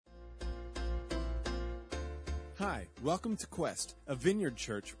Hi, welcome to Quest, a vineyard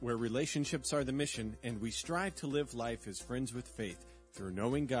church where relationships are the mission and we strive to live life as friends with faith through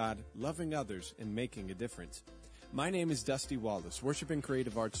knowing God, loving others, and making a difference. My name is Dusty Wallace, Worship and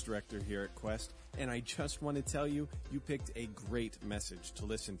Creative Arts Director here at Quest, and I just want to tell you, you picked a great message to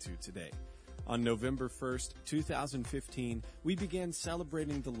listen to today. On November 1st, 2015, we began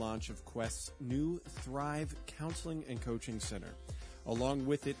celebrating the launch of Quest's new Thrive Counseling and Coaching Center. Along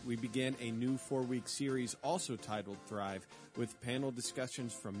with it, we began a new 4-week series also titled Thrive, with panel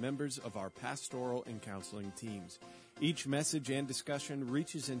discussions from members of our pastoral and counseling teams. Each message and discussion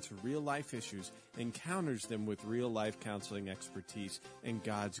reaches into real-life issues and counters them with real-life counseling expertise and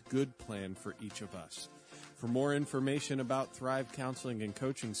God's good plan for each of us. For more information about Thrive Counseling and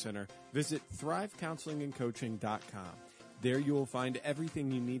Coaching Center, visit thrivecounselingandcoaching.com. There you will find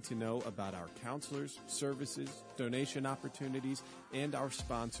everything you need to know about our counselors, services, donation opportunities, and our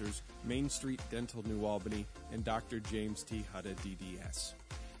sponsors, Main Street Dental New Albany and Dr. James T. Hutta, DDS.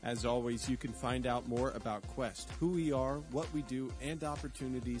 As always, you can find out more about Quest, who we are, what we do, and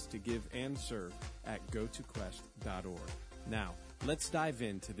opportunities to give and serve at gotoquest.org. Now, let's dive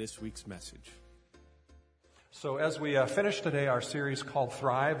into this week's message. So as we finish today our series called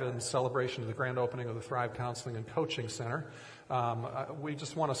Thrive in celebration of the grand opening of the Thrive Counseling and Coaching Center, we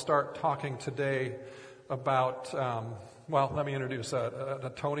just want to start talking today about, let me introduce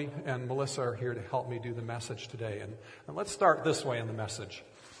Tony and Melissa are here to help me do the message today. And let's start this way in the message.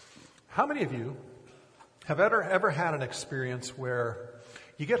 How many of you have ever had an experience where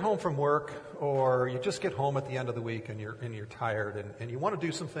you get home from work or you just get home at the end of the week and you're tired and you want to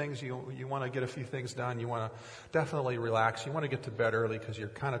do some things, you want to get a few things done, you want to definitely relax, you want to get to bed early because you're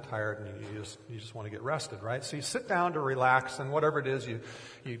kind of tired and you just want to get rested, right? So you sit down to relax and whatever it is, you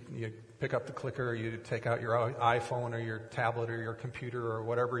pick up the clicker, you take out your iPhone or your tablet or your computer or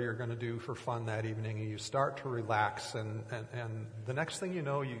whatever you're going to do for fun that evening and you start to relax and the next thing you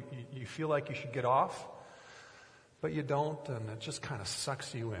know, you feel like you should get off. But you don't, and it just kind of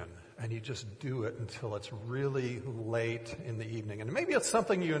sucks you in, and you just do it until it's really late in the evening. And maybe it's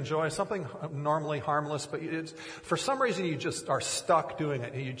something you enjoy, something normally harmless, but for some reason you just are stuck doing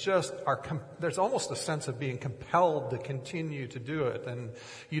it, and you just are, there's almost a sense of being compelled to continue to do it, and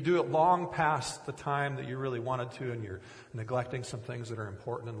you do it long past the time that you really wanted to, and you're neglecting some things that are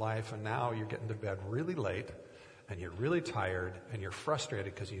important in life, and now you're getting to bed really late, and you're really tired, and you're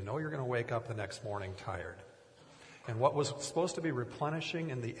frustrated because you know you're going to wake up the next morning tired. And what was supposed to be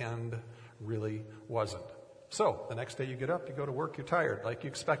replenishing in the end really wasn't. So the next day you get up, you go to work, you're tired, like you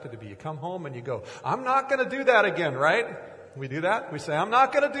expected to be. You come home and you go, I'm not going to do that again, right? We do that. We say, I'm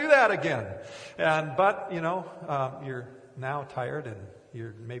not going to do that again. But you're now tired and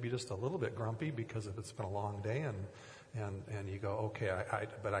you're maybe just a little bit grumpy because it's been a long day and you go, okay,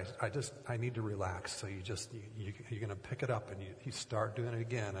 I need to relax. So you're going to pick it up and you start doing it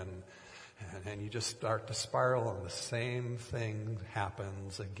again and you just start to spiral and the same thing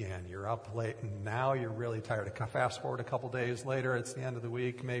happens again. You're up late and now you're really tired. Fast forward a couple days later, it's the end of the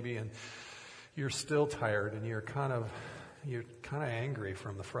week maybe, and you're still tired and you're kind of angry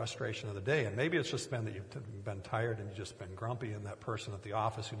from the frustration of the day. And maybe it's just been that you've been tired and you've just been grumpy and that person at the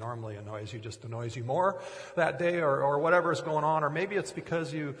office who normally annoys you just annoys you more that day or whatever is going on. Or maybe it's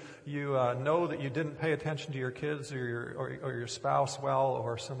because you know that you didn't pay attention to your kids or your spouse well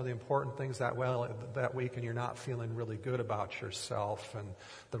or some of the important things that week and you're not feeling really good about yourself and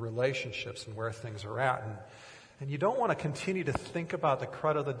the relationships and where things are at. And you don't want to continue to think about the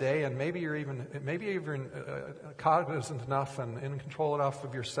crud of the day, and maybe you're even cognizant enough and in control enough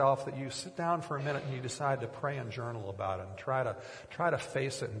of yourself that you sit down for a minute and you decide to pray and journal about it and try to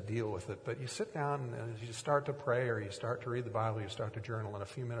face it and deal with it. But you sit down and you start to pray or you start to read the Bible, you start to journal, in a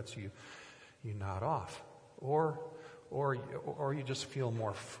few minutes you nod off. Or you just feel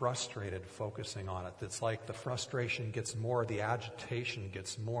more frustrated focusing on it. It's like the frustration gets more, the agitation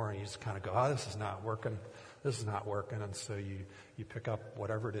gets more, and you just kind of go, this is not working. And so you pick up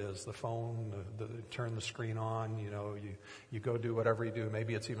whatever it is, the phone, turn the screen on, you go do whatever you do.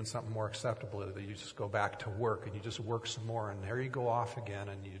 Maybe it's even something more acceptable that you just go back to work and you just work some more and there you go off again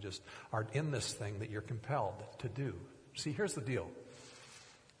and you just are in this thing that you're compelled to do. See, here's the deal.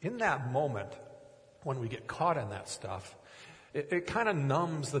 In that moment, when we get caught in that stuff, it kind of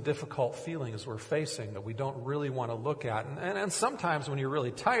numbs the difficult feelings we're facing that we don't really want to look at. And sometimes when you're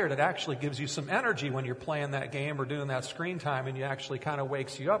really tired, it actually gives you some energy when you're playing that game or doing that screen time, and you actually kind of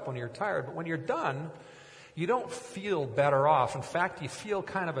wakes you up when you're tired. But when you're done, you don't feel better off. In fact, you feel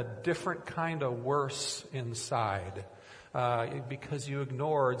kind of a different kind of worse inside. because you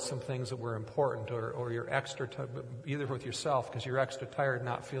ignored some things that were important, or you're extra, either with yourself because you're extra tired,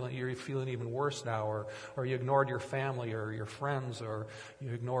 you're feeling even worse now, or you ignored your family or your friends, or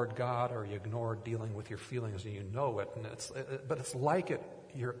you ignored God, or you ignored dealing with your feelings, and you know it, but it's like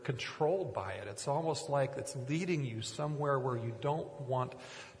you're controlled by it. It's almost like it's leading you somewhere where you don't want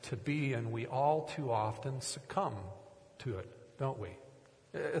to be, and we all too often succumb to it, don't we?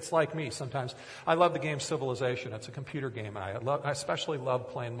 It's like me sometimes. I love the game Civilization. It's a computer game, and I especially love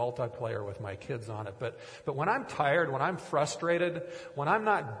playing multiplayer with my kids on it. But when I'm tired, when I'm frustrated, when I'm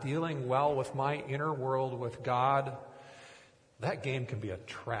not dealing well with my inner world with God, that game can be a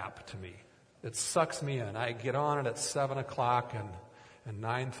trap to me. It sucks me in. I get on it at 7 o'clock, and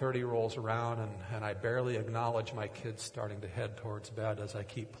 9:30 rolls around, and I barely acknowledge my kids starting to head towards bed as I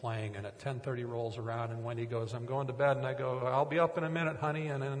keep playing. And at 10:30 rolls around, and Wendy goes, "I'm going to bed." And I go, "I'll be up in a minute, honey."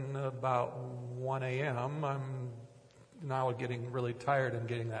 And in about 1 a.m., I'm now getting really tired and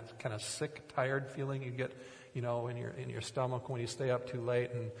getting that kind of sick, tired feeling you get, in your stomach when you stay up too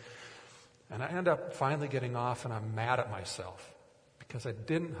late. And I end up finally getting off, and I'm mad at myself because I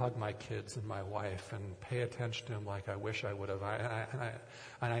didn't hug my kids and my wife and pay attention to them like I wish I would have.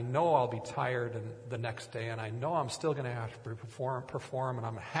 And I know I'll be tired the next day, and I know I'm still going to have to perform, and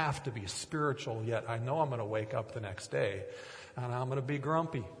I'm going to have to be spiritual, yet I know I'm going to wake up the next day, and I'm going to be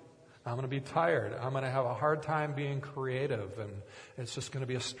grumpy. I'm going to be tired. I'm going to have a hard time being creative, and it's just going to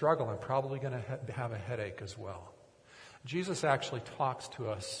be a struggle. I'm probably going to have a headache as well. Jesus actually talks to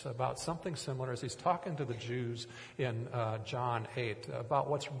us about something similar as he's talking to the Jews in John 8 about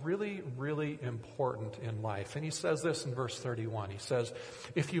what's really, really important in life. And he says this in verse 31. He says,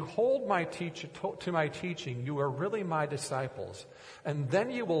 "If you hold to my teaching, you are really my disciples, and then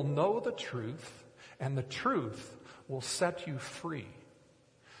you will know the truth, and the truth will set you free."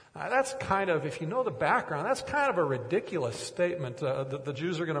 That's kind of, if you know the background, that's kind of a ridiculous statement that the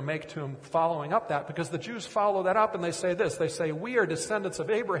Jews are going to make to him following up that, because the Jews follow that up and they say this. They say, "We are descendants of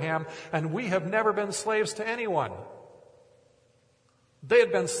Abraham, and we have never been slaves to anyone." They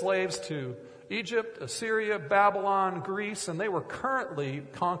had been slaves to Egypt, Assyria, Babylon, Greece, and they were currently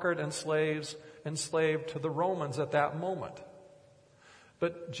conquered and enslaved to the Romans at that moment.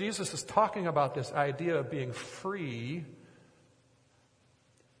 But Jesus is talking about this idea of being free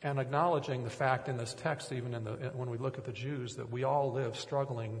and acknowledging the fact in this text, even when we look at the Jews, that we all live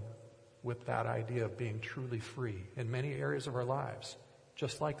struggling with that idea of being truly free in many areas of our lives,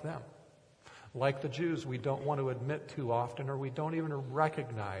 just like them. Like the Jews, we don't want to admit too often, or we don't even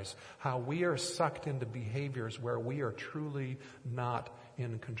recognize how we are sucked into behaviors where we are truly not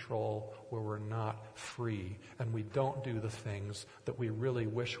in control, where we're not free, and we don't do the things that we really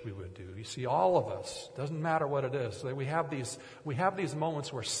wish we would do. You see, all of us, doesn't matter what it is, we have these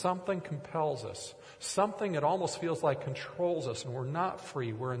moments where something compels us, something that almost feels like controls us, and we're not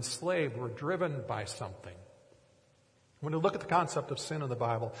free, we're enslaved, we're driven by something. When we look at the concept of sin in the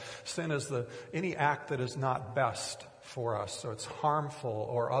Bible, sin is any act that is not best for us. So it's harmful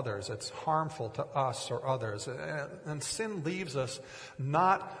or others. It's harmful to us or others. And sin leaves us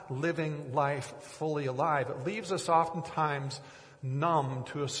not living life fully alive. It leaves us oftentimes numb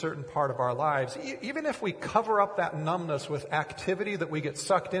to a certain part of our lives. Even if we cover up that numbness with activity that we get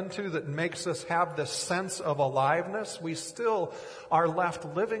sucked into that makes us have this sense of aliveness, we still are left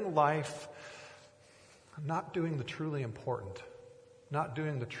living life not doing the truly important, not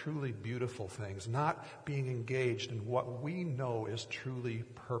doing the truly beautiful things, not being engaged in what we know is truly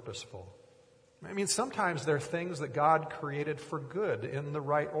purposeful. I mean, sometimes there are things that God created for good in the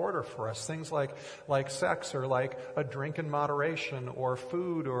right order for us. Things like sex, or like a drink in moderation, or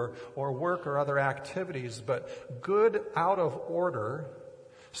food, or work, or other activities. But good out of order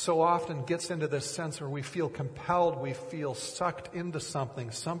so often gets into this sense where we feel compelled, we feel sucked into something.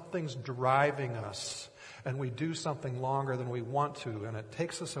 Something's driving us, and we do something longer than we want to, and it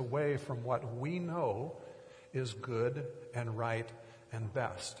takes us away from what we know is good and right and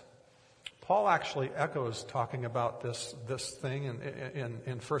best. Paul actually echoes talking about this thing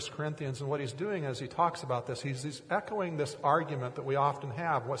in 1 Corinthians, and what he's doing as he talks about this, he's echoing this argument that we often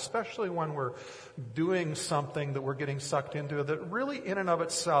have, especially when we're doing something that we're getting sucked into that really in and of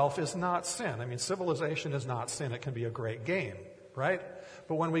itself is not sin. I mean, Civilization is not sin. It can be a great game, right?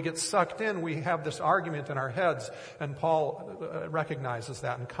 But when we get sucked in, we have this argument in our heads, and Paul recognizes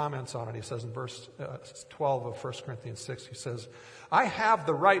that and comments on it. He says in verse 12 of 1 Corinthians 6, he says, "I have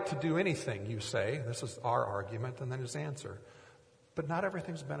the right to do anything, you say." This is our argument, and then his answer. "But not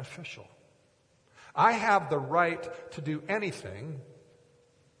everything's beneficial. I have the right to do anything,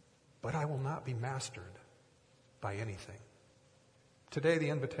 but I will not be mastered by anything." Today, the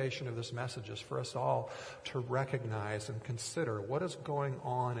invitation of this message is for us all to recognize and consider what is going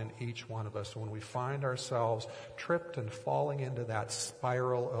on in each one of us when we find ourselves tripped and falling into that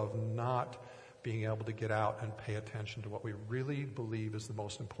spiral of not being able to get out and pay attention to what we really believe is the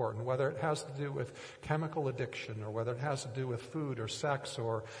most important, whether it has to do with chemical addiction or whether it has to do with food or sex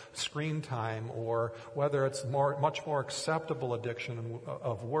or screen time, or whether it's much more acceptable addiction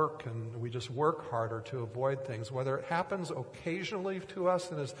of work and we just work harder to avoid things, whether it happens occasionally to us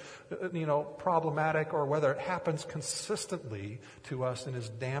and is, problematic, or whether it happens consistently to us and is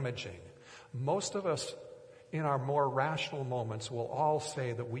damaging. Most of us in our more rational moments will all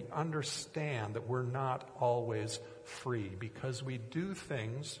say that we understand that we're not always free because we do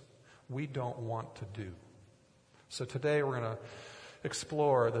things we don't want to do. So today we're going to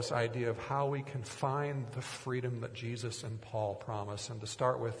explore this idea of how we can find the freedom that Jesus and Paul promise. And to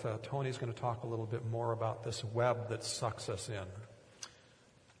start with, Tony's going to talk a little bit more about this web that sucks us in.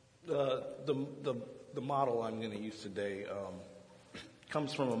 The model I'm going to use today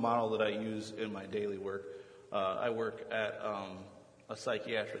comes from a model that I use in my daily work. I work at a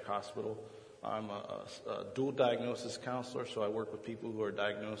psychiatric hospital. I'm a dual diagnosis counselor, so I work with people who are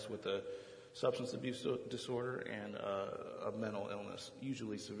diagnosed with a substance abuse disorder and a mental illness,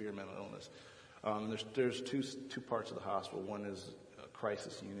 usually severe mental illness. There's two parts of the hospital. One is a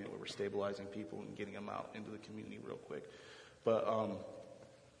crisis unit where we're stabilizing people and getting them out into the community real quick. But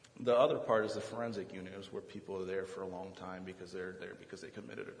the other part is the forensic unit, is where people are there for a long time because they're there because they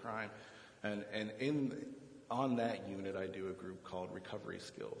committed a crime. And on that unit, I do a group called Recovery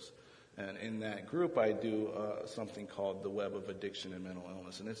Skills. And in that group, I do something called the Web of Addiction and Mental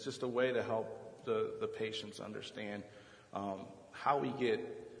Illness. And it's just a way to help the patients understand how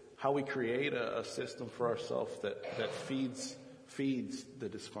we create a system for ourselves that feeds the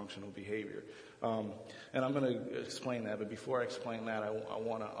dysfunctional behavior. And I'm going to explain that. But before I explain that, I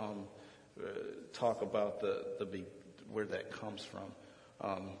want to talk about where that comes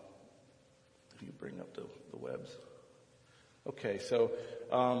from. If you bring up the webs. Okay, so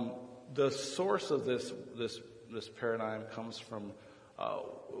the source of this paradigm comes from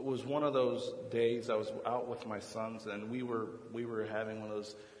it was one of those days I was out with my sons, and we were having one of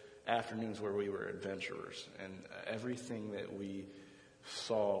those afternoons where we were adventurers, and everything that we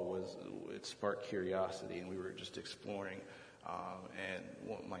saw it sparked curiosity, and we were just exploring.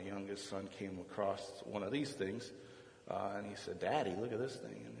 And my youngest son came across one of these things, and he said, "Daddy, look at this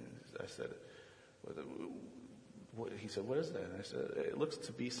thing." And I said, he said, "What is that?" And I said, "It looks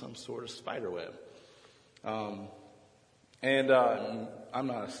to be some sort of spider web." And I'm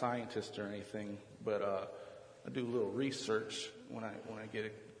not a scientist or anything, but I do a little research when I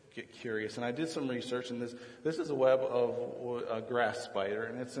get curious. And I did some research, and this is a web of a grass spider,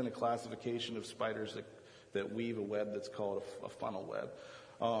 and it's in a classification of spiders that weave a web that's called a funnel web.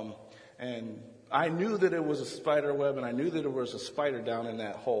 And I knew that it was a spider web, and I knew that there was a spider down in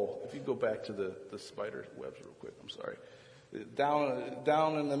that hole. If you go back to the spider webs real quick, I'm sorry.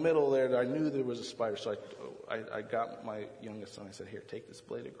 Down in the middle there, I knew there was a spider. So I got my youngest son. I said, "Here, take this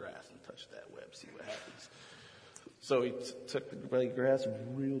blade of grass and touch that web, see what happens." So he took the blade of grass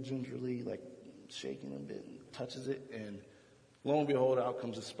real gingerly, like shaking a bit, and touches it, and lo and behold, out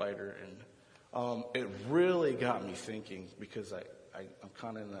comes a spider. And it really got me thinking, because I'm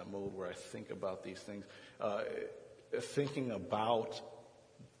kind of in that mode where I think about these things, thinking about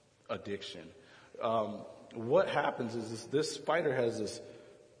addiction. What happens is this spider has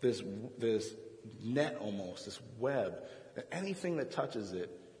this net almost, this web, and anything that touches it,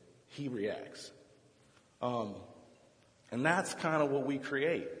 he reacts. And that's kind of what we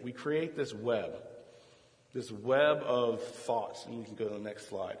create. We create this web of thoughts. And we can go to the next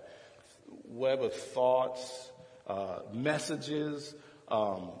slide. Web of thoughts, messages,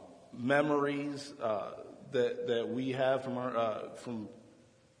 memories that we have from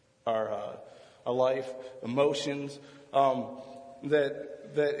our life, emotions,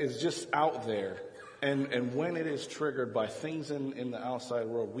 that is just out there. And when it is triggered by things in the outside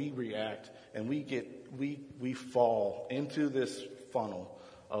world, we react, and we fall into this funnel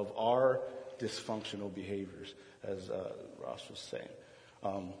of our dysfunctional behaviors, as Ross was saying.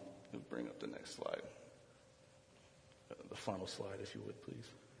 We'll bring up the next slide. The funnel slide, if you would, please.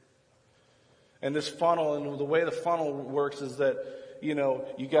 And this funnel, and the way the funnel works is that, you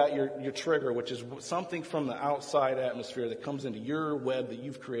got your trigger, which is something from the outside atmosphere that comes into your web that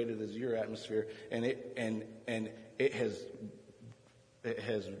you've created as your atmosphere, and it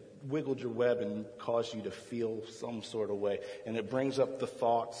has wiggled your web and caused you to feel some sort of way. And it brings up the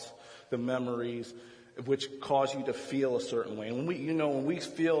thoughts, the memories, which cause you to feel a certain way. And when we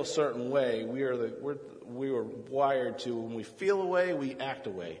feel a certain way, we were wired to, when we feel a way, we act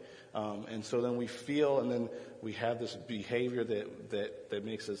a way. And so then we feel, and then we have this behavior that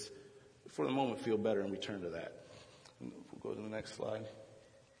makes us, for the moment, feel better, and we turn to that. And we'll go to the next slide.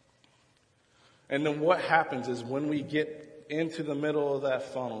 And then what happens is when we get into the middle of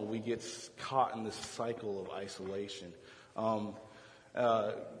that funnel, we get caught in this cycle of isolation.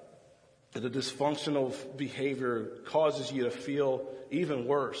 The dysfunctional behavior causes you to feel even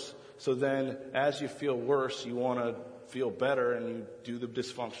worse. So then as you feel worse, you want to feel better and you do the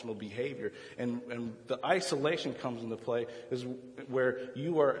dysfunctional behavior. And the isolation comes into play is where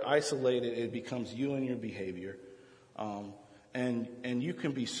you are isolated, it becomes you and your behavior. And you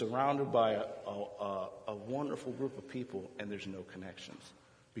can be surrounded by a wonderful group of people and there's no connections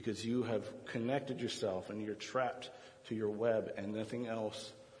because you have connected yourself and you're trapped to your web and nothing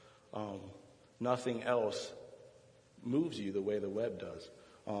else moves you the way the web does.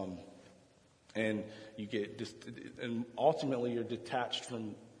 And you get and ultimately you're detached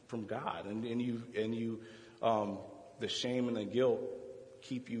from God, and you the shame and the guilt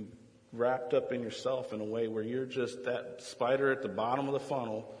keep you wrapped up in yourself in a way where you're just that spider at the bottom of the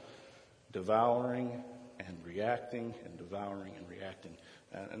funnel, devouring and reacting and devouring and reacting,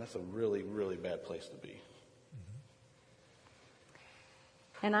 and that's a really, really bad place to be.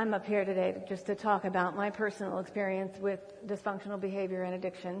 And I'm up here today just to talk about my personal experience with dysfunctional behavior and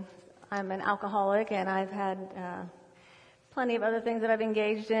addiction. I'm an alcoholic, and I've had plenty of other things that I've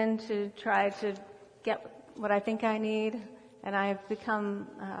engaged in to try to get what I think I need, and I've become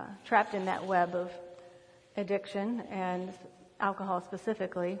trapped in that web of addiction and alcohol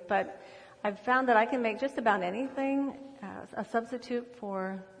specifically. But I've found that I can make just about anything a substitute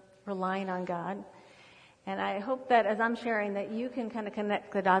for relying on God. And I hope that as I'm sharing that you can kind of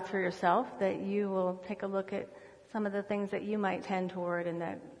connect the dots for yourself, that you will take a look at some of the things that you might tend toward and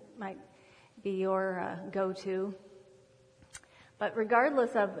that might be your go-to. But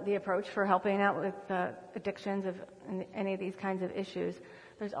regardless of the approach for helping out with addictions of any of these kinds of issues,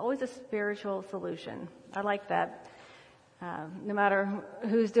 there's always a spiritual solution. I like that. No matter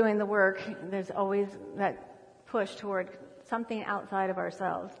who's doing the work, there's always that push toward something outside of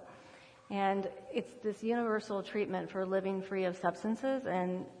ourselves. And it's this universal treatment for living free of substances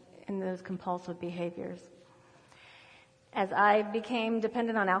and those compulsive behaviors. As I became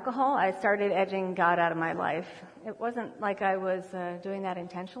dependent on alcohol, I started edging God out of my life. It wasn't like I was doing that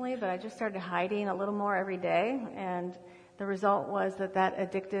intentionally, but I just started hiding a little more every day. And the result was that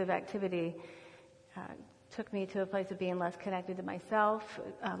addictive activity took me to a place of being less connected to myself,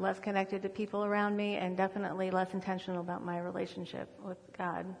 less connected to people around me, and definitely less intentional about my relationship with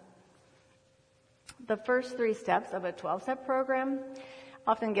God. The first 3 steps of a 12-step program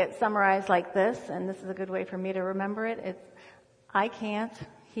often get summarized like this, and this is a good way for me to remember it. It's, I can't,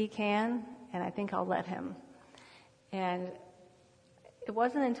 he can, and I think I'll let him. And it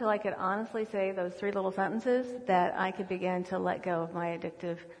wasn't until I could honestly say those 3 little sentences that I could begin to let go of my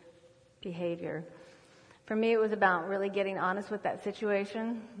addictive behavior. For me, it was about really getting honest with that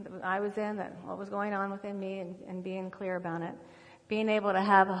situation that I was in, that what was going on within me, and being clear about it. Being able to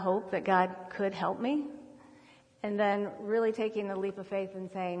have a hope that God could help me, and then really taking the leap of faith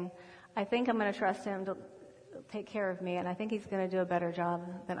and saying, I think I'm going to trust him to take care of me, and I think he's going to do a better job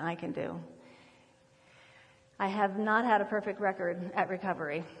than I can do. I have not had a perfect record at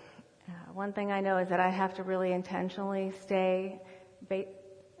recovery. One thing I know is that I have to really intentionally stay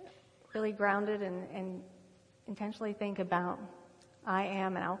really grounded and intentionally think about, I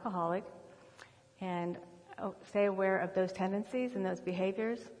am an alcoholic, and stay aware of those tendencies and those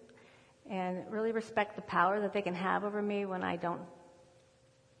behaviors, and really respect the power that they can have over me when I don't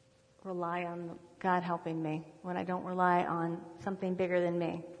rely on God helping me, when I don't rely on something bigger than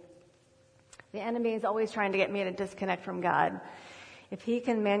me. The enemy is always trying to get me to disconnect from God. If he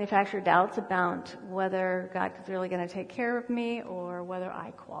can manufacture doubts about whether God is really going to take care of me or whether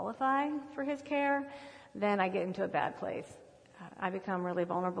I qualify for his care, then I get into a bad place. I become really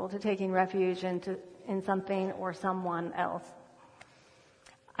vulnerable to taking refuge in something or someone else.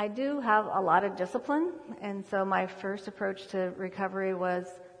 I do have a lot of discipline, and so my first approach to recovery was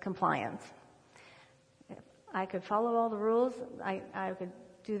compliance. If I could follow all the rules, I could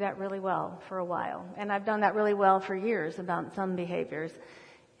do that really well for a while. And I've done that really well for years about some behaviors,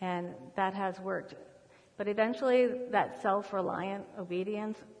 and that has worked. But eventually, that self-reliant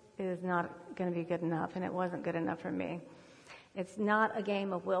obedience is not going to be good enough, and it wasn't good enough for me. It's not a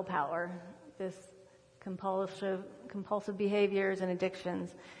game of willpower, this compulsive behaviors and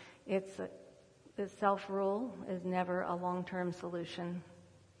addictions. This self-rule is never a long-term solution.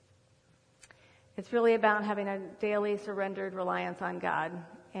 It's really about having a daily surrendered reliance on God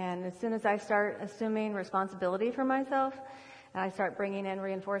And as soon as I start assuming responsibility for myself, and I start bringing in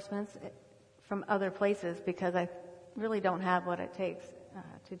reinforcements from other places, because I really don't have what it takes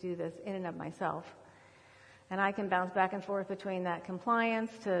to do this in and of myself. And I can bounce back and forth between that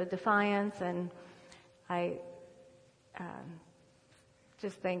compliance to defiance, and I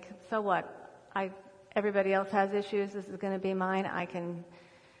just think, so what? Everybody else has issues. This is going to be mine. I can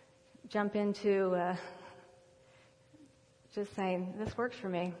jump into just saying, this works for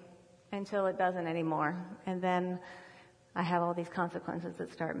me, until it doesn't anymore. And then I have all these consequences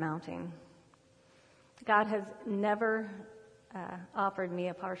that start mounting. God has never offered me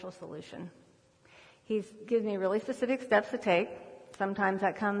a partial solution. He gives me really specific steps to take. Sometimes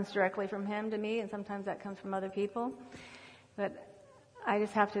that comes directly from Him to me, and sometimes that comes from other people. But I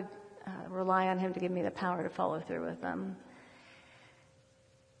just have to rely on Him to give me the power to follow through with them.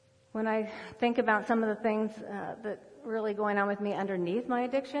 When I think about some of the things that really going on with me underneath my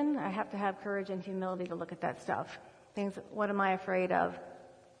addiction, I have to have courage and humility to look at that stuff. Things, what am I afraid of?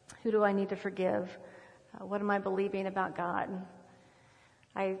 Who do I need to forgive? What am I believing about God?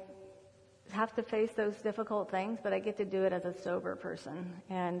 I have to face those difficult things, but I get to do it as a sober person.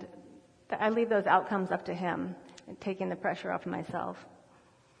 And I leave those outcomes up to Him, and taking the pressure off myself.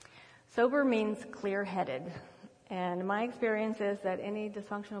 Sober means clear-headed. And my experience is that any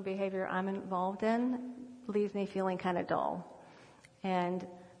dysfunctional behavior I'm involved in leaves me feeling kind of dull. And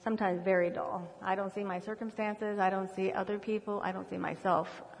sometimes very dull. I don't see my circumstances. I don't see other people. I don't see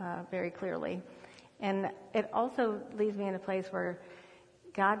myself very clearly. And it also leaves me in a place where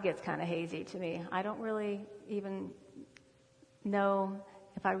God gets kind of hazy to me. I don't really even know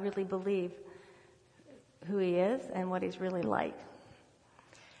if I really believe who He is and what He's really like.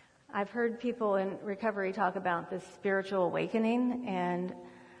 I've heard people in recovery talk about this spiritual awakening, and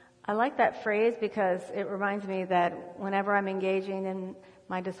I like that phrase because it reminds me that whenever I'm engaging in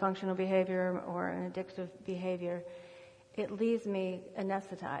my dysfunctional behavior or an addictive behavior, it leaves me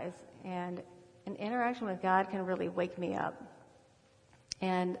anesthetized, and an interaction with God can really wake me up.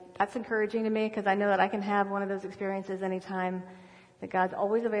 And that's encouraging to me because I know that I can have one of those experiences anytime, that God's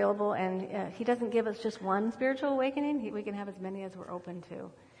always available, and He doesn't give us just one spiritual awakening. We can have as many as we're open to.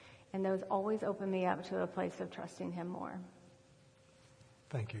 And those always open me up to a place of trusting Him more.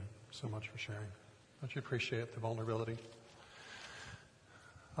 Thank you so much for sharing. Don't you appreciate the vulnerability?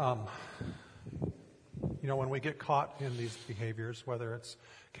 When we get caught in these behaviors, whether it's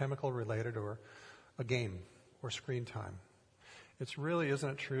chemical related or a game or screen time, isn't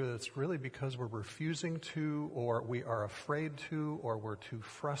it true that it's really because we're refusing to, or we are afraid to, or we're too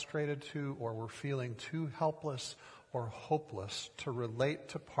frustrated to, or we're feeling too helpless or hopeless to relate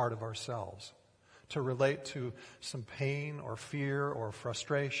to part of ourselves, to relate to some pain or fear or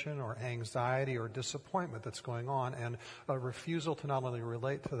frustration or anxiety or disappointment that's going on, and a refusal to not only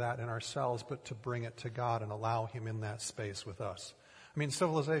relate to that in ourselves, but to bring it to God and allow Him in that space with us. I mean,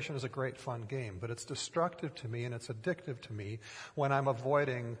 civilization is a great fun game, but it's destructive to me and it's addictive to me when I'm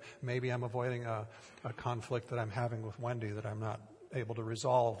avoiding a conflict that I'm having with Wendy that I'm not able to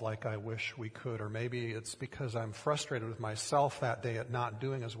resolve like I wish we could, or maybe it's because I'm frustrated with myself that day at not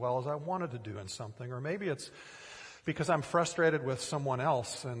doing as well as I wanted to do in something, or maybe it's because I'm frustrated with someone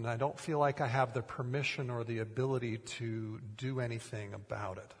else and I don't feel like I have the permission or the ability to do anything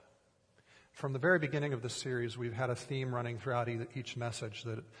about it. From the very beginning of this series, we've had a theme running throughout each message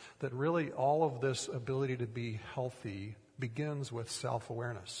that really all of this ability to be healthy begins with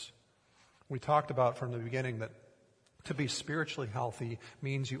self-awareness. We talked about from the beginning that to be spiritually healthy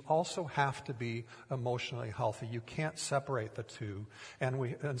means you also have to be emotionally healthy. You can't separate the two.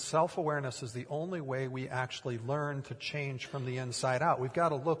 And self-awareness is the only way we actually learn to change from the inside out. We've got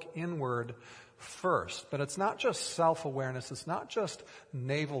to look inward first. But it's not just self-awareness. It's not just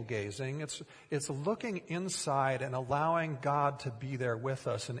navel-gazing. It's looking inside and allowing God to be there with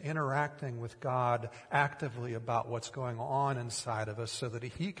us and interacting with God actively about what's going on inside of us so that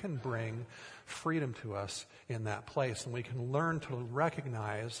He can bring freedom to us in that place. And we can learn to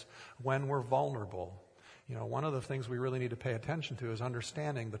recognize when we're vulnerable. One of the things we really need to pay attention to is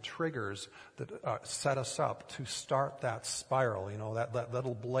understanding the triggers that set us up to start that spiral, that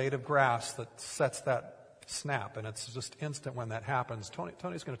little blade of grass that sets that snap, and it's just instant when that happens.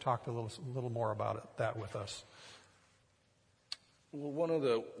 Tony's going to talk a little more about that with us. Well,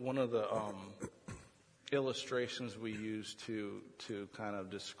 one of the illustrations we use to kind of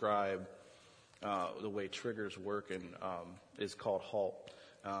describe the way triggers work is called HALT.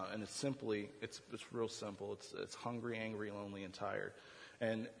 And it's real simple. It's hungry, angry, lonely, and tired.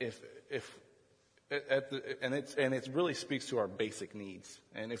 And it really speaks to our basic needs.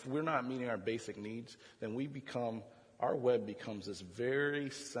 And if we're not meeting our basic needs, then we become our web becomes this very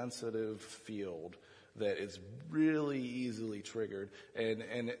sensitive field that is really easily triggered,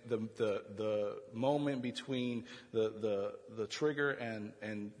 and the moment between the trigger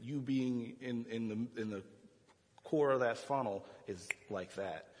and you being in the core of that funnel is like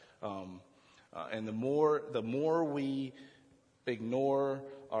that, and the more we ignore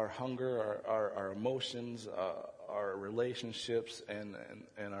our hunger, our emotions, our relationships, and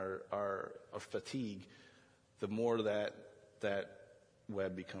our fatigue, the more that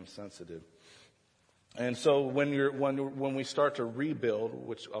web becomes sensitive. And so when we start to rebuild,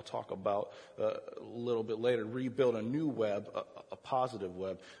 which I'll talk about a little bit later, rebuild a new web, a positive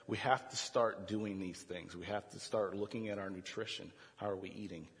web, we have to start doing these things. We have to start looking at our nutrition. How are we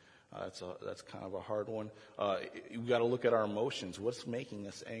eating? That's kind of a hard one. We got to look at our emotions. What's making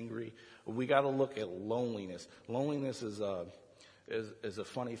us angry? We got to look at loneliness. Loneliness is a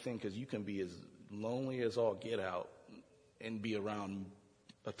funny thing, because you can be as lonely as all get out and be around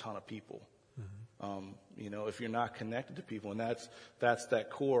a ton of people. If you're not connected to people, and that's that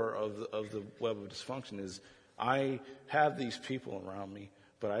core of the web of dysfunction, is I have these people around me,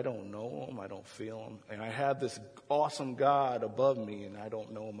 but I don't know them, I don't feel them, and I have this awesome God above me, and I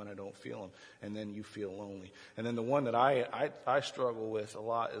don't know him and I don't feel him, and then you feel lonely. And then the one that I struggle with a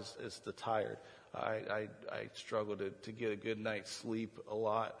lot is the tired. I struggle to get a good night's sleep a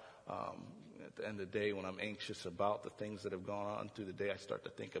lot. At the end of the day, when I'm anxious about the things that have gone on through the day, I start to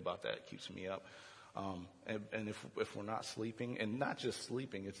think about that. It keeps me up. And if we're not sleeping, and not just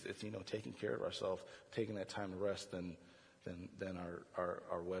sleeping, it's taking care of ourselves, taking that time to rest, then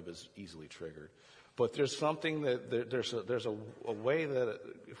our web is easily triggered. But there's something there's a way that,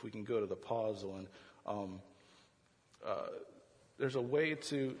 if we can go to the pause one, there's a way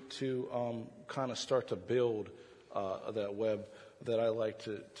to kind of start to build that web that I like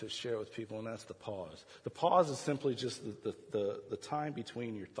to share with people, and that's the pause. The pause is simply just the time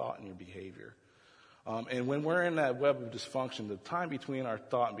between your thought and your behavior. And when we're in that web of dysfunction, the time between our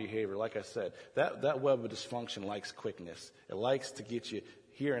thought and behavior, like I said, that web of dysfunction likes quickness. It likes to get you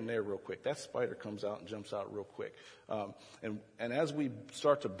here and there real quick. That spider comes out and jumps out real quick. And as we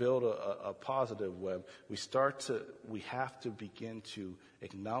start to build a positive web, we have to begin to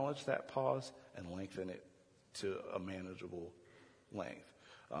acknowledge that pause and lengthen it to a manageable length.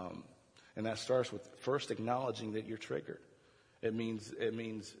 And that starts with first acknowledging that you're triggered. It means,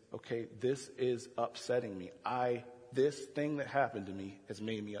 okay, this is upsetting me. This thing that happened to me has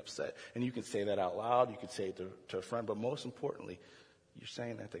made me upset. And you can say that out loud. You can say it to a friend. But most importantly, you're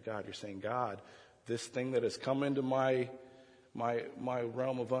saying that to God. You're saying, God, this thing that has come into my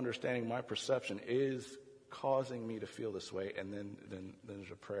realm of understanding, my perception, is causing me to feel this way. And then there's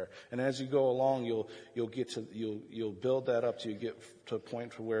a prayer. And as you go along, you'll build that up till you get to a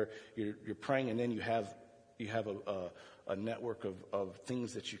point to where you're praying, and then you have a network of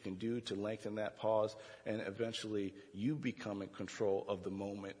things that you can do to lengthen that pause, and eventually you become in control of the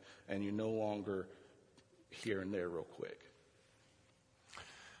moment, and you're no longer here and there real quick.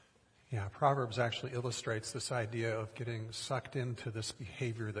 Yeah, Proverbs actually illustrates this idea of getting sucked into this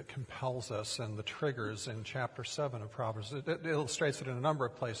behavior that compels us, and the triggers in chapter 7 of Proverbs. It illustrates it in a number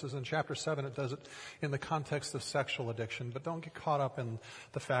of places. In chapter 7, it does it in the context of sexual addiction, but don't get caught up in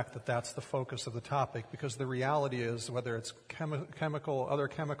the fact that that's the focus of the topic, because the reality is, whether it's other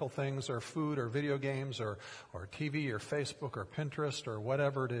chemical things, or food, or video games, or TV, or Facebook, or Pinterest, or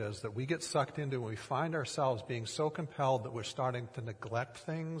whatever it is that we get sucked into, and we find ourselves being so compelled that we're starting to neglect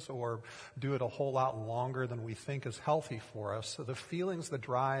things, or do it a whole lot longer than we think is healthy for us. So the feelings, the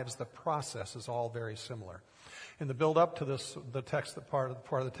drives, the process is all very similar. In the build up to this, the text, part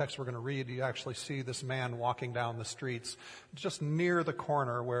of the text we're going to read, you actually see this man walking down the streets just near the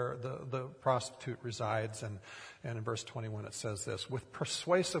corner where the prostitute resides. And in verse 21 it says this: with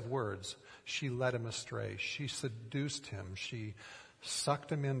persuasive words she led him astray. She seduced him. She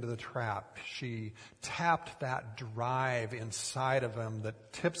sucked him into the trap. She tapped that drive inside of him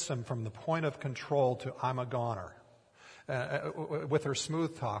that tips him from the point of control to I'm a goner. With her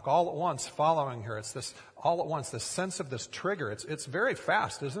smooth talk, all at once following her. It's this, all at once, this sense of this trigger. It's very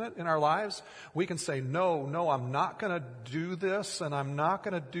fast, isn't it, in our lives? We can say, no, I'm not going to do this, and I'm not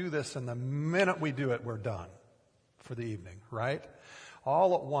going to do this, and the minute we do it, we're done for the evening, right?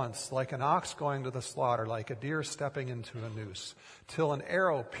 All at once, like an ox going to the slaughter, like a deer stepping into a noose, till an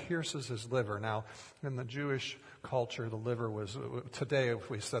arrow pierces his liver. Now, in the Jewish culture, the liver was, today if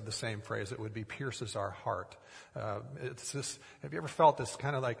we said the same phrase, it would be pierces our heart. It's this, have you ever felt this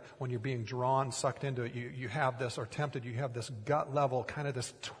kind of like when you're being drawn, sucked into it, you have this, or tempted, you have this gut level, kind of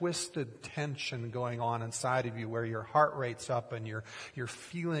this twisted tension going on inside of you where your heart rate's up and you're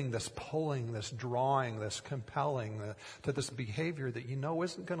feeling this pulling, this drawing, this compelling to this behavior that you know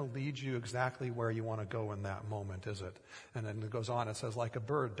isn't going to lead you exactly where you want to go in that moment, is it? And then it goes on, it says, like a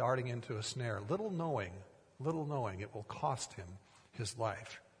bird darting into a snare, little knowing it will cost him his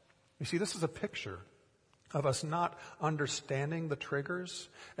life. You see, this is a picture of us not understanding the triggers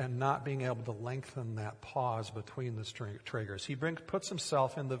and not being able to lengthen that pause between the triggers. He puts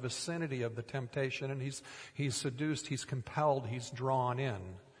himself in the vicinity of the temptation, and he's seduced, he's compelled, he's drawn in.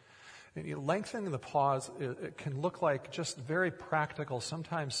 And lengthening the pause, it can look like just very practical,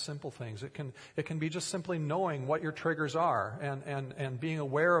 sometimes simple things. It can be just simply knowing what your triggers are and being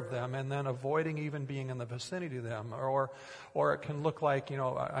aware of them and then avoiding even being in the vicinity of them. Or it can look like,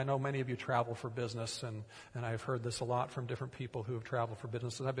 I know many of you travel for business, and I've heard this a lot from different people who have traveled for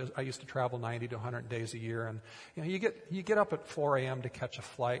business. I used to travel 90 to 100 days a year, and you get up at 4 a.m. to catch a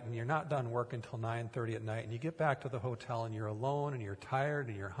flight, and you're not done work until 9:30 at night, and you get back to the hotel and you're alone and you're tired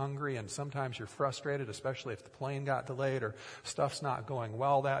and you're hungry, and sometimes you're frustrated, especially if the plane got delayed or stuff's not going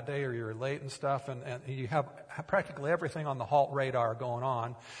well that day or you're late and stuff, and you have practically everything on the halt radar going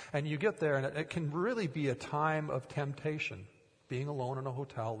on, and you get there, and it can really be a time of temptation, being alone in a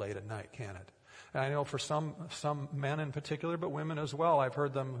hotel late at night, can it? And I know for some men in particular, but women as well, I've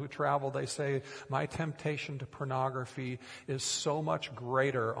heard them who travel, they say, my temptation to pornography is so much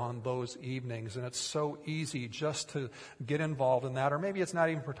greater on those evenings, and it's so easy just to get involved in that. Or maybe it's not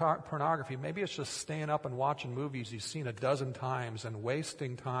even pornography. Maybe it's just staying up and watching movies you've seen a dozen times and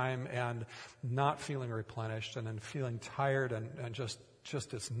wasting time and not feeling replenished and then feeling tired and just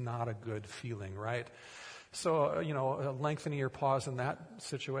it's not a good feeling, right? So, lengthening your pause in that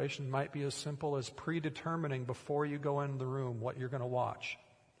situation might be as simple as predetermining before you go in the room what you're going to watch.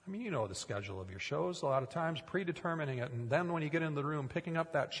 I mean, you know the schedule of your shows a lot of times, predetermining it, and then when you get in the room, picking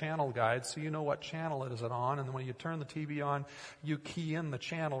up that channel guide so you know what channel it is on, and then when you turn the TV on, you key in the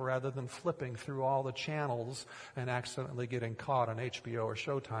channel rather than flipping through all the channels and accidentally getting caught on HBO or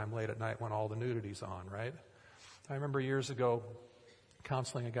Showtime late at night when all the nudity's on, right? I remember years ago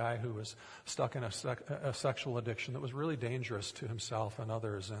counseling a guy who was stuck in a sexual addiction that was really dangerous to himself and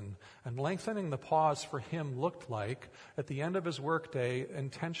others. And lengthening the pause for him looked like, at the end of his workday,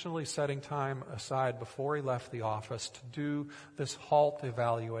 intentionally setting time aside before he left the office to do this HALT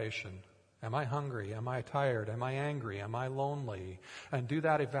evaluation. Am I hungry? Am I tired? Am I angry? Am I lonely? And do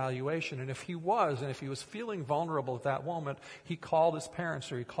that evaluation. And if he was feeling vulnerable at that moment, he called his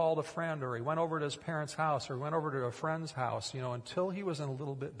parents, or he called a friend, or he went over to his parents' house, or went over to a friend's house, until he was in a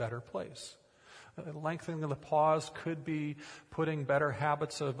little bit better place. Lengthening the pause could be putting better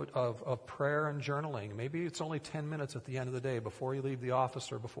habits of prayer and journaling. Maybe it's only 10 minutes at the end of the day before you leave the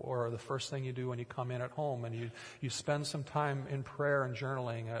office or the first thing you do when you come in at home, and you spend some time in prayer and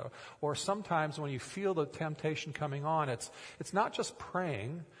journaling. Or sometimes when you feel the temptation coming on, it's not just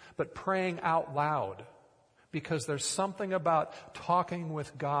praying, but praying out loud. Because there's something about talking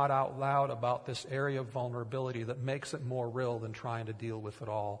with God out loud about this area of vulnerability that makes it more real than trying to deal with it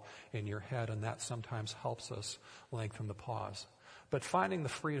all in your head, and that sometimes helps us lengthen the pause. But finding the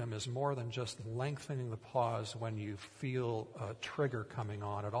freedom is more than just lengthening the pause when you feel a trigger coming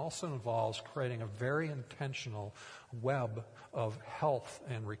on. It also involves creating a very intentional web of health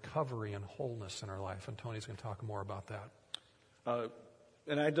and recovery and wholeness in our life, and Tony's going to talk more about that.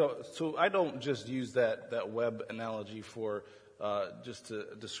 And I don't just use that web analogy for just to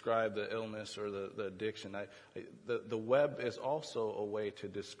describe the illness or the addiction. The web is also a way to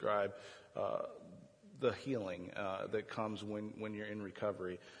describe the healing that comes when you're in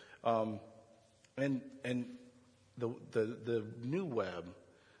recovery. And the new web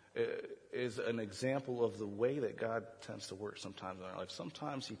is an example of the way that God tends to work sometimes in our life.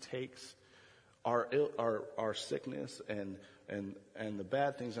 Sometimes He takes our sickness and the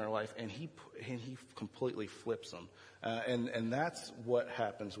bad things in our life, and he completely flips them, and that's what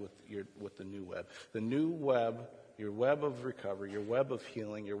happens with the new web. The new web, your web of recovery, your web of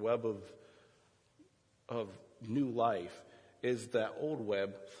healing, your web of new life, is that old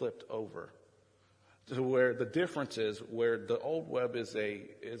web flipped over. To where the difference is, where the old web is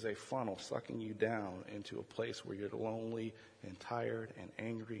a funnel sucking you down into a place where you're lonely and tired and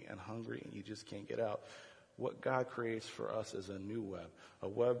angry and hungry and you just can't get out. What God creates for us is a new web, a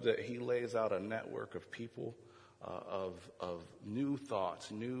web that He lays out a network of people, of new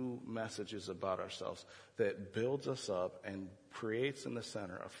thoughts, new messages about ourselves that builds us up and creates in the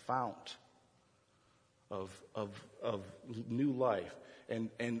center a fount of new life.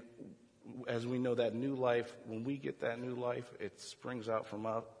 And as we know, that new life, when we get that new life, it springs out from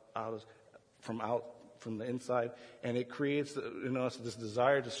the inside, and it creates in us this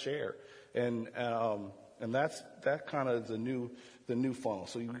desire to share. And that kind of the new funnel.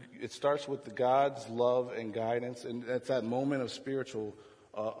 So it starts with the God's love and guidance, and it's that moment of spiritual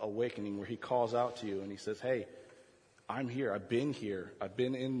awakening where He calls out to you and He says, "Hey, I'm here. I've been here. I've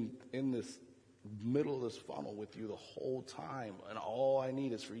been in this middle of this funnel with you the whole time, and all I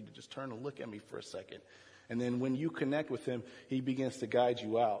need is for you to just turn and look at me for a second." And then when you connect with Him, He begins to guide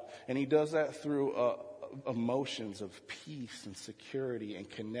you out, and He does that through emotions of peace and security and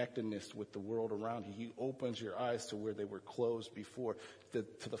connectedness with the world around you. He opens your eyes to where they were closed before,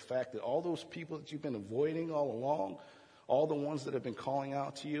 to the fact that all those people that you've been avoiding all along, all the ones that have been calling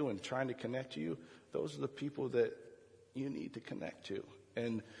out to you and trying to connect to you, those are the people that you need to connect to.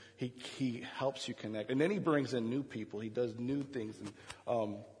 And he helps you connect. And then He brings in new people. He does new things. And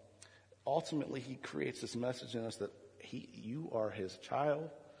ultimately, He creates this message in us that you are His child,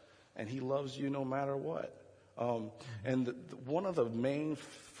 and He loves you no matter what. And one of the main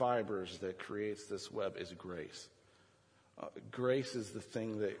fibers that creates this web is grace. Grace is the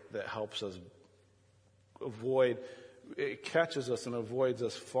thing that helps us avoid, it catches us and avoids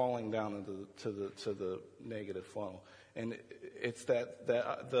us falling down into the negative funnel. And it's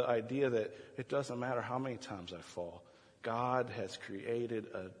the idea that it doesn't matter how many times I fall. God has created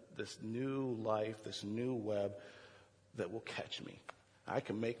this new life, this new web that will catch me. I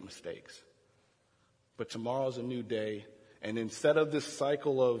can make mistakes, but tomorrow's a new day. And instead of this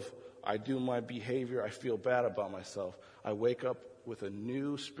cycle of I do my behavior, I feel bad about myself, I wake up with a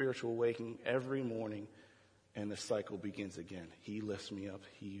new spiritual awakening every morning, and the cycle begins again. He lifts me up.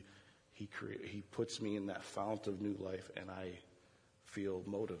 He puts me in that fount of new life, and I feel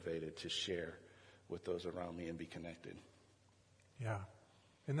motivated to share with those around me and be connected. Yeah.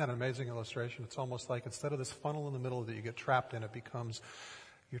 Isn't that an amazing illustration? It's almost like instead of this funnel in the middle that you get trapped in, it becomes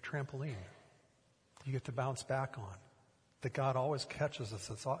your trampoline. You get to bounce back on. That God always catches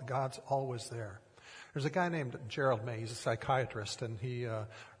us. God's always there. There's a guy named Gerald May. He's a psychiatrist, and he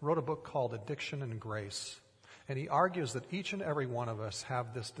wrote a book called Addiction and Grace. And he argues that each and every one of us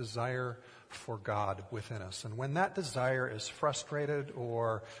have this desire for God within us. And when that desire is frustrated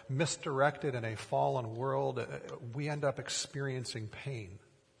or misdirected in a fallen world, we end up experiencing pain.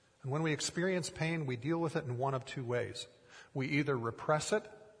 And when we experience pain, we deal with it in one of two ways. We either repress it,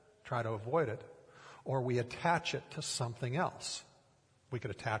 try to avoid it, or we attach it to something else. We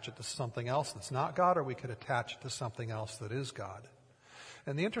could attach it to something else that's not God, or we could attach it to something else that is God.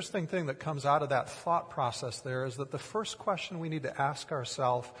 And the interesting thing that comes out of that thought process there is that the first question we need to ask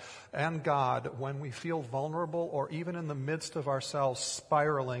ourselves and God when we feel vulnerable or even in the midst of ourselves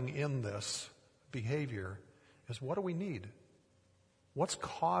spiraling in this behavior is, what do we need? What's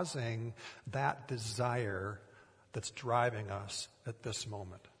causing that desire that's driving us at this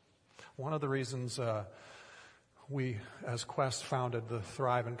moment? One of the reasons we, as Quest, founded the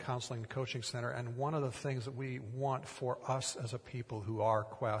Thrive in Counseling and Coaching Center, and one of the things that we want for us as a people who are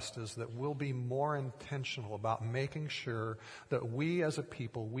Quest is that we'll be more intentional about making sure that we as a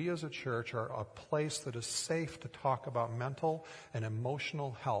people, we as a church, are a place that is safe to talk about mental and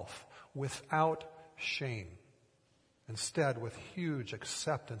emotional health without shame. Instead, with huge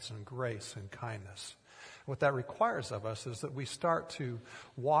acceptance and grace and kindness. What that requires of us is that we start to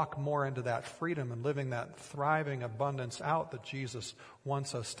walk more into that freedom and living that thriving abundance out that Jesus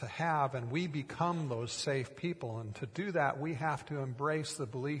wants us to have, and we become those safe people. And to do that, we have to embrace the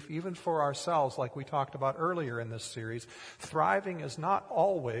belief, even for ourselves, like we talked about earlier in this series, thriving is not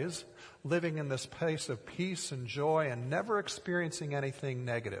always living in this place of peace and joy and never experiencing anything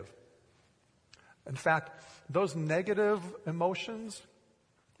negative. In fact, those negative emotions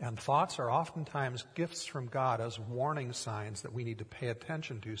and thoughts are oftentimes gifts from God as warning signs that we need to pay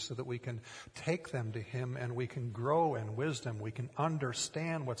attention to so that we can take them to Him and we can grow in wisdom. We can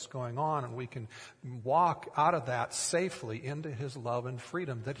understand what's going on and we can walk out of that safely into His love and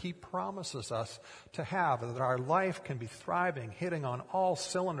freedom that He promises us to have, and that our life can be thriving, hitting on all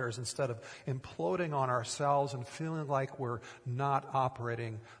cylinders instead of imploding on ourselves and feeling like we're not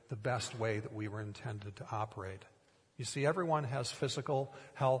operating the best way that we were intended to operate. You see, everyone has physical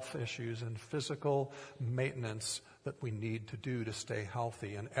health issues and physical maintenance that we need to do to stay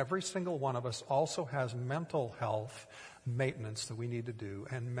healthy. And every single one of us also has mental health maintenance that we need to do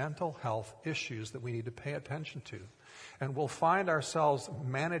and mental health issues that we need to pay attention to. And we'll find ourselves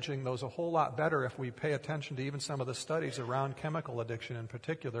managing those a whole lot better if we pay attention to even some of the studies around chemical addiction in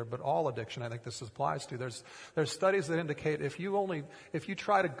particular, but all addiction I think this applies to. There's studies that indicate if you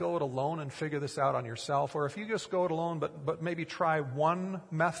try to go it alone and figure this out on yourself, or if you just go it alone but maybe try one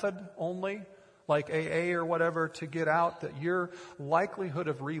method only, like AA or whatever, to get out, that your likelihood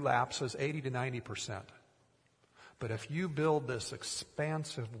of relapse is 80 to 90%. But if you build this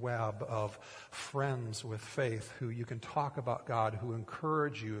expansive web of friends with faith who you can talk about God, who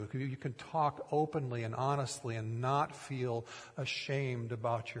encourage you, who you can talk openly and honestly and not feel ashamed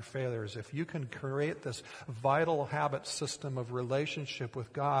about your failures, if you can create this vital habit system of relationship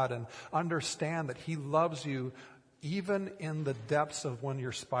with God and understand that He loves you even in the depths of when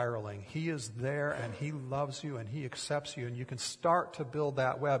you're spiraling, He is there and He loves you and He accepts you, and you can start to build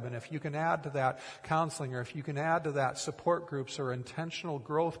that web. And if you can add to that counseling, or if you can add to that support groups or intentional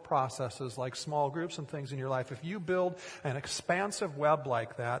growth processes like small groups and things in your life, if you build an expansive web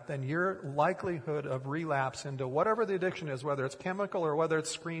like that, then your likelihood of relapse into whatever the addiction is, whether it's chemical or whether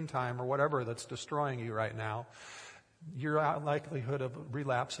it's screen time or whatever that's destroying you right now, your likelihood of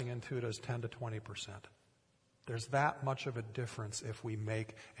relapsing into it is 10 to 20%. There's that much of a difference if we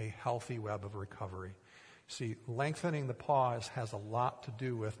make a healthy web of recovery. See, lengthening the pause has a lot to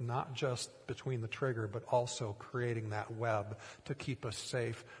do with not just between the trigger, but also creating that web to keep us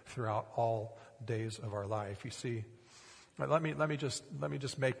safe throughout all days of our life. You see, let me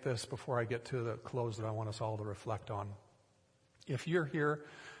just make this before I get to the close that I want us all to reflect on. If you're here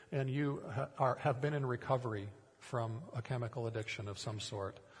and you have been in recovery from a chemical addiction of some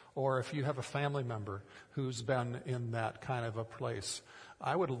sort, or if you have a family member who's been in that kind of a place,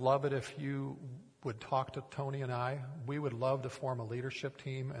 I would love it if you would talk to Tony and I. We would love to form a leadership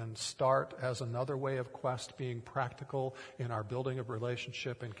team and start as another way of Quest being practical in our building of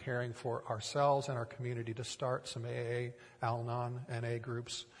relationship and caring for ourselves and our community, to start some AA, Al-Anon, NA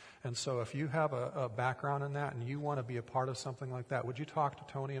groups. And so if you have a background in that and you want to be a part of something like that, would you talk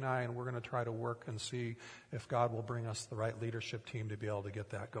to Tony and I, and we're going to try to work and see if God will bring us the right leadership team to be able to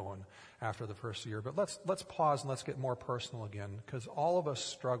get that going after the first year. But let's pause and let's get more personal again, because all of us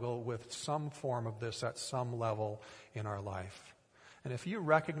struggle with some form of this at some level in our life. And if you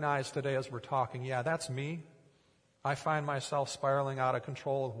recognize today as we're talking, yeah, that's me. I find myself spiraling out of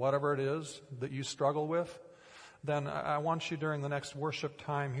control of whatever it is that you struggle with, then I want you during the next worship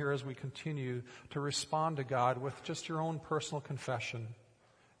time here, as we continue, to respond to God with just your own personal confession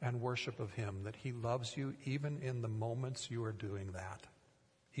and worship of Him, that He loves you even in the moments you are doing that.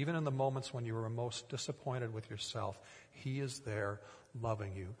 Even in the moments when you are most disappointed with yourself, He is there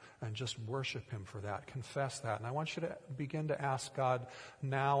loving you. And just worship Him for that. Confess that. And I want you to begin to ask God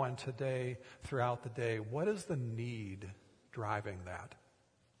now and today, throughout the day, what is the need driving that?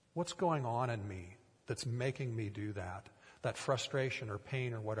 What's going on in me that's making me do that frustration or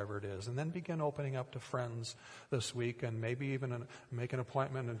pain or whatever it is? And then begin opening up to friends this week, and maybe even make an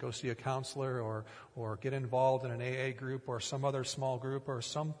appointment and go see a counselor, or get involved in an AA group or some other small group, or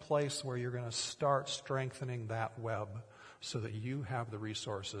some place where you're going to start strengthening that web so that you have the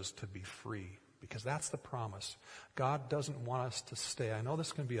resources to be free. Because that's the promise. God doesn't want us to stay. I know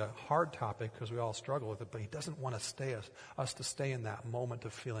this can be a hard topic because we all struggle with it, but He doesn't want us to stay in that moment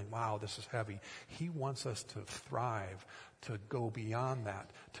of feeling, wow, this is heavy. He wants us to thrive, to go beyond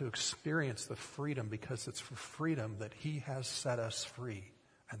that, to experience the freedom, because it's for freedom that He has set us free.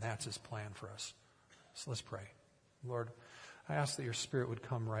 And that's His plan for us. So let's pray. Lord, I ask that Your Spirit would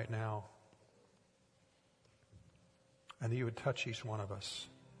come right now, and that You would touch each one of us.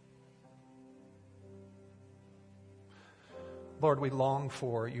 Lord, we long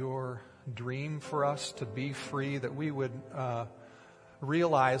for Your dream for us to be free, that we would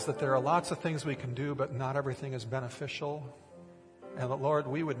realize that there are lots of things we can do, but not everything is beneficial. And that, Lord,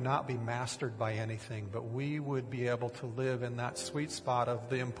 we would not be mastered by anything, but we would be able to live in that sweet spot of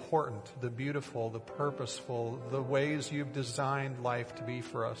the important, the beautiful, the purposeful, the ways You've designed life to be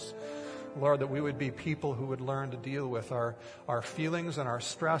for us. Lord, that we would be people who would learn to deal with our feelings and our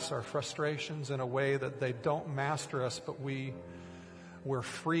stress, our frustrations in a way that they don't master us, but we're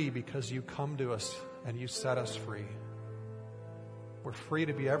free because You come to us and You set us free. We're free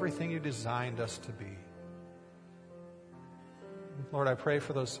to be everything You designed us to be. Lord, I pray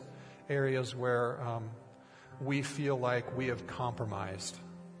for those areas where we feel like we have compromised.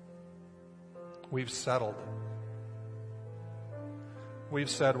 We've settled. We've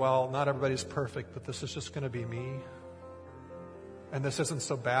said, well, not everybody's perfect, but this is just going to be me. And this isn't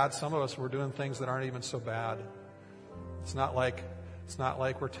so bad. Some of us, we're doing things that aren't even so bad. It's not like It's not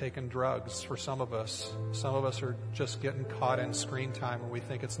like we're taking drugs for some of us. Some of us are just getting caught in screen time and we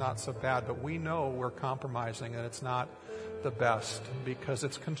think it's not so bad, but we know we're compromising and it's not the best because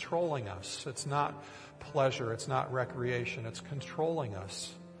it's controlling us. It's not pleasure. It's not recreation. It's controlling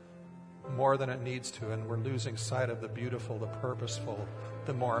us more than it needs to, and we're losing sight of the beautiful, the purposeful,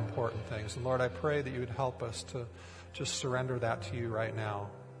 the more important things. And Lord, I pray that you would help us to just surrender that to you right now,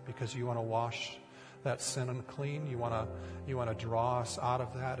 because you want to wash that sin clean. You want to draw us out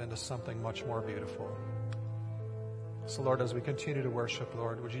of that into something much more beautiful. So Lord, as we continue to worship,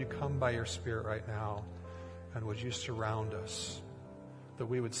 Lord, would you come by your Spirit right now, and would you surround us, that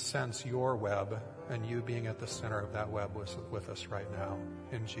we would sense your web and you being at the center of that web with us right now.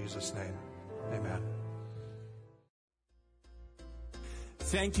 In Jesus' name, amen.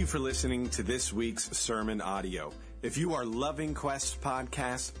 Thank you for listening to this week's sermon audio. If you are loving Quest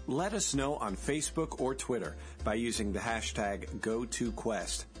Podcast, let us know on Facebook or Twitter by using the hashtag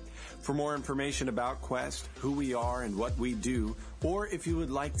 #GoToQuest. For more information about Quest, who we are and what we do, or if you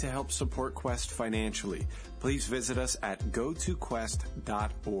would like to help support Quest financially, please visit us at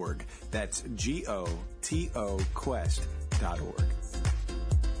gotoquest.org. That's GOTO Quest.org.